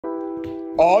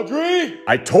Audrey!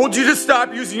 I told you to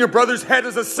stop using your brother's head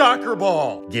as a soccer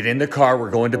ball. Get in the car, we're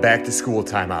going to back to school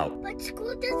timeout. But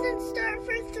school doesn't start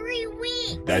for 3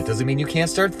 weeks. That doesn't mean you can't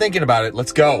start thinking about it.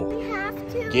 Let's go. We have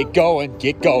to. Get going,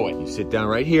 get going. You sit down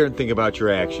right here and think about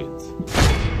your actions.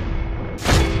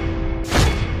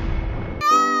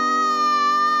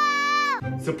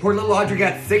 So poor little Audrey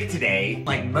got sick today.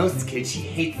 Like most kids, she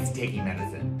hates taking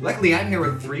medicine. Luckily, I'm here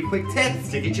with 3 quick tips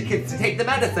to get your kids to take the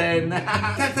medicine.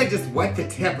 Sometimes I just wet the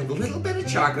tip with a little bit of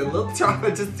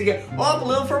chocolate, just to get, oh, a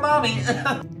little for mommy.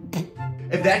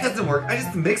 If that doesn't work, I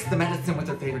just mix the medicine with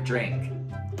her favorite drink.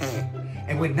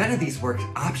 And when none of these work,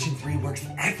 option 3 works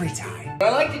every time.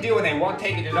 What I like to do when they won't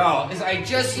take it at all is I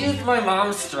just use my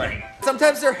mom's strength.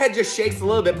 Sometimes their head just shakes a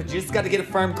little bit, but you just gotta get a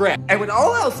firm grip. And when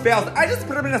all else fails, I just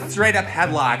put them in a straight up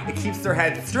headlock. It keeps their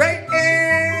head straight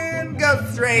and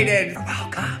goes straight in. You're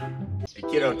welcome. Hey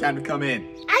kiddo, time to come in.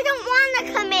 I don't want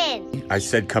to come in. I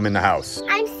said come in the house.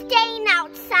 I'm staying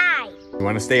outside. You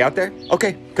wanna stay out there?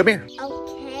 Okay, come here.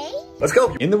 Okay. Let's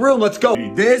go. In the room, let's go. You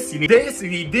need this, you need this, you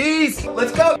need these.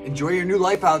 Let's go. Enjoy your new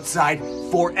life outside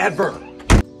forever.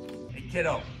 Hey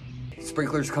kiddo,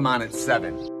 sprinklers come on at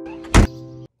 7.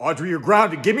 Audrey, you're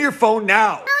grounded. Give me your phone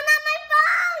now. No, not my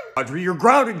phone. Audrey, you're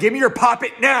grounded. Give me your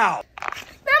poppet now. Not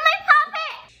my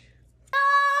puppet.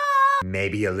 No.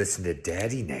 Maybe you'll listen to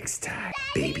Daddy next time.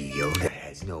 Baby Yoda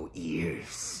has no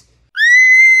ears.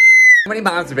 So many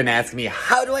moms have been asking me,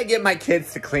 how do I get my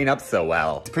kids to clean up so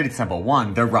well? It's pretty simple.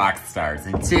 1, they're rock stars.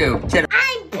 And 2,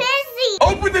 I'm busy.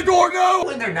 Open the door now.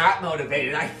 when they're not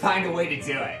motivated, I find a way to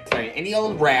do it. Find any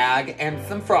old rag and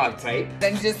some frog tape,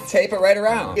 then just tape it right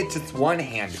around. Get just one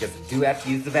hand because I do have to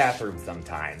use the bathroom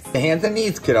sometimes. The hands and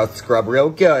knees, kiddo, scrub real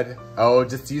good. Oh,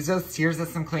 just use those tears as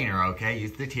some cleaner, okay?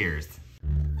 Use the tears.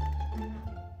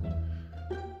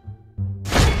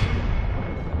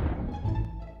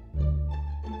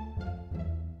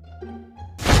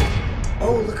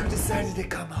 Oh, look who decided to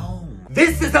come home.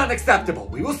 This is unacceptable.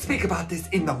 We will speak about this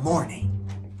in the morning.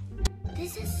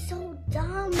 This is so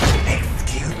dumb.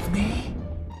 Excuse me?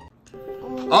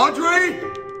 Audrey!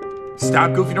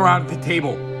 Stop goofing around at the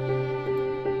table.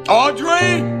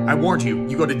 Audrey! I warned you,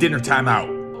 you go to dinner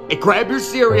timeout. Hey, grab your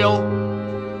cereal.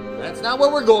 That's not where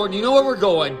we're going. You know where we're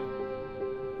going.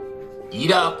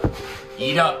 Eat up.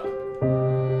 Eat up.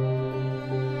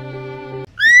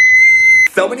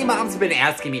 So many moms have been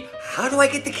asking me, how do I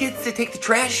get the kids to take the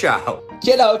trash out?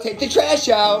 Kiddo, take the trash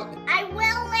out. I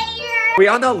will later. We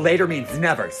all know later means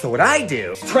never, so what I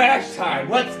do... Trash time,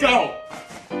 let's go.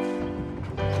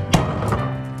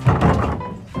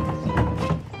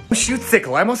 Oh, shoot,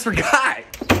 Sickle, I almost forgot.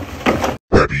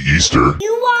 Happy Easter.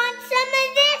 You want some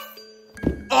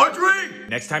of this? Audrey!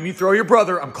 Next time you throw your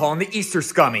brother, I'm calling the Easter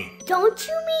Scummy. Don't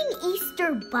you mean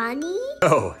Easter Bunny?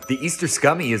 Oh, the Easter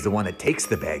Scummy is the one that takes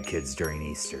the bad kids during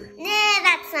Easter. Nah,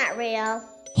 that's not real.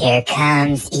 Here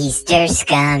comes Easter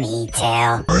Scummy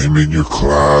Tail. I'm in your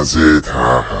closet.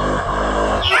 Ha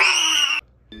ha ha.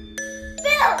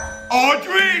 Bill!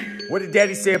 Audrey! What did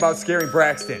Daddy say about scaring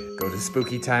Braxton? Go to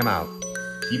spooky timeout.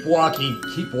 Keep walking,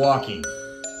 keep walking.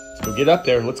 Let's go get up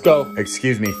there, let's go.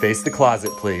 Excuse me, face the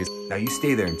closet, please. Now you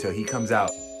stay there until he comes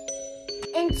out.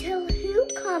 Until who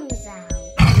comes out?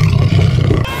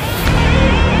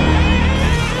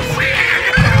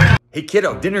 Hey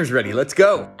kiddo, dinner's ready, let's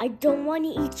go. I don't want to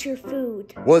eat your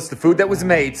food. Well, it's the food that was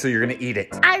made, so you're gonna eat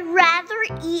it. I'd rather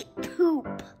eat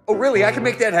poop. Oh really, I can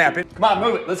make that happen. Come on,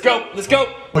 move it, let's go, let's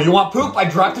go. Oh, you want poop? I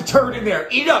dropped a turd in there.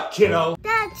 Eat up, kiddo.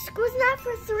 Dad, school's not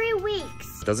for 3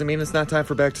 weeks. Doesn't mean it's not time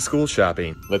for back to school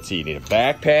shopping. Let's see, you need a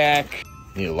backpack,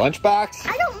 you need a lunchbox,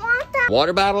 I don't want that.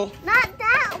 water bottle. Not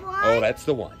that one. Oh, that's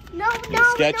the one. No, You need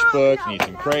a sketchbook, you need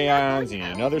some crayons, you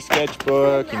need another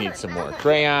sketchbook, you need some more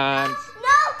crayons.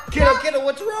 Kiddo, kiddo,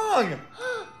 what's wrong? It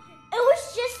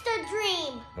was just a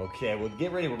dream. Okay, well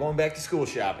get ready, we're going back to school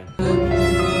shopping.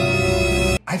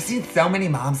 I've seen so many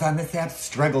moms on this app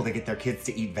struggle to get their kids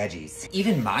to eat veggies.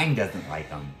 Even mine doesn't like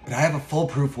them. But I have a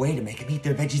foolproof way to make them eat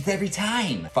their veggies every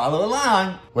time. Follow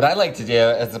along. What I like to do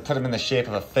is to put them in the shape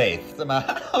of a faith.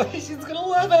 Oh, she's gonna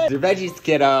love it. They're veggies,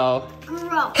 kiddo.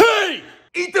 Gross. Hey!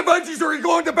 Eat the veggies or you're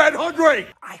going to bed hungry!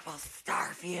 I will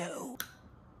starve you.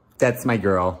 That's my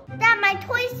girl. Dad, my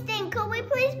toys stink. Could we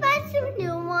please buy some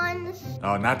new ones?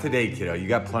 Oh, not today, kiddo. You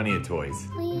got plenty of toys.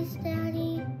 Please,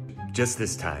 Daddy. Just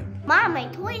this time. Mom, my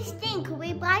toys stink. Could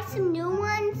we buy some new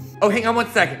ones? Oh, hang on one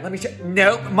second. Let me check.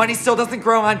 Nope, money still doesn't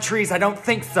grow on trees. I don't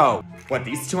think so. What,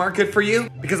 these two aren't good for you?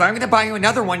 Because I'm gonna buy you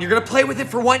another one. You're gonna play with it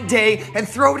for one day and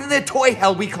throw it in the toy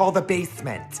hell we call the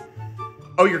basement.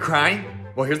 Oh, you're crying?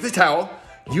 Well, here's the towel.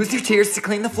 Use your tears to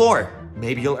clean the floor.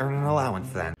 Maybe you'll earn an allowance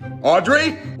then.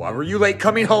 Audrey, why were you late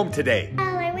coming home today?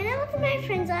 I went out with with my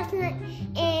friends last night,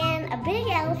 and a big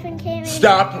elephant came in.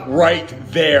 Stop right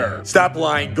there. Stop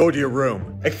lying. Go to your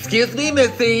room. Excuse me,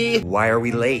 Missy. Why are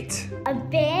we late? A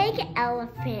big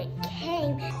elephant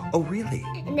came, Oh, really?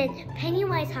 and then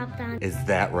Pennywise hopped on. Is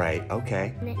that right?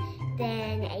 Okay. And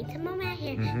then ate some of my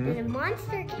hair. Then a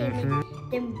monster came in,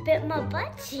 then bit my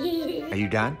butt cheek. Are you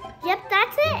done? Yep,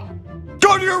 that's it.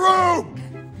 Go to your room!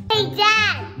 Hey,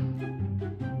 Dad!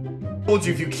 I told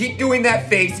you, if you keep doing that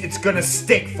face, it's gonna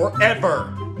stick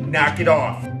forever. Knock it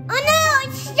off. Oh no,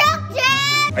 it's stuck,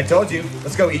 Dad! I told you.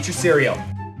 Let's go eat your cereal.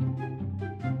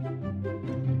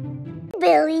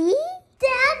 Billy?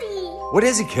 Daddy! What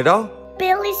is it, kiddo?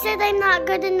 Billy said I'm not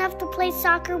good enough to play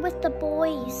soccer with the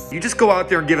boys. You just go out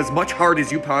there and give as much heart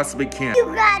as you possibly can. You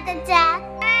got it, Dad.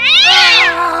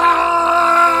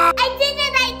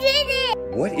 I did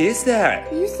it! What is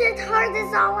that? You said heart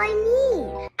is all I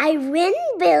need. I win,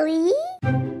 Billy.